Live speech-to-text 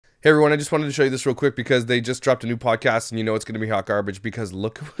Hey everyone, I just wanted to show you this real quick because they just dropped a new podcast and you know it's going to be hot garbage because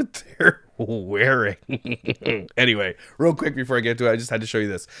look what they're wearing. Anyway, real quick before I get to it, I just had to show you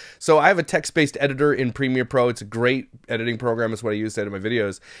this. So I have a text-based editor in Premiere Pro. It's a great editing program. It's what I use to edit my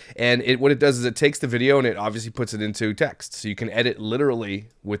videos. And what it does is it takes the video and it obviously puts it into text. So you can edit literally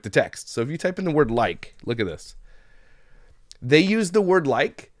with the text. So if you type in the word like, look at this. They use the word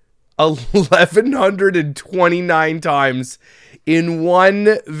like 1,129 times in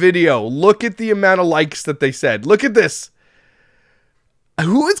one video. Look at the amount of likes that they said. Look at this.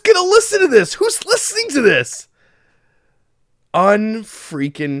 Who is going to listen to this? Who's listening to this?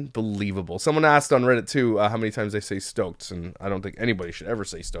 Unfreaking believable. Someone asked on Reddit too how many times they say stoked, and I don't think anybody should ever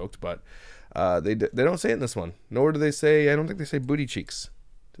say stoked, but they don't say it in this one. Nor do they say, I don't think they say booty cheeks.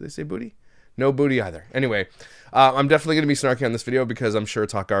 Do they say booty? No booty either. Anyway, I'm definitely going to be snarky on this video because I'm sure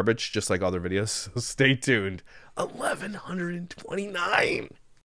it's hot garbage, just like other videos. So stay tuned. 1,129.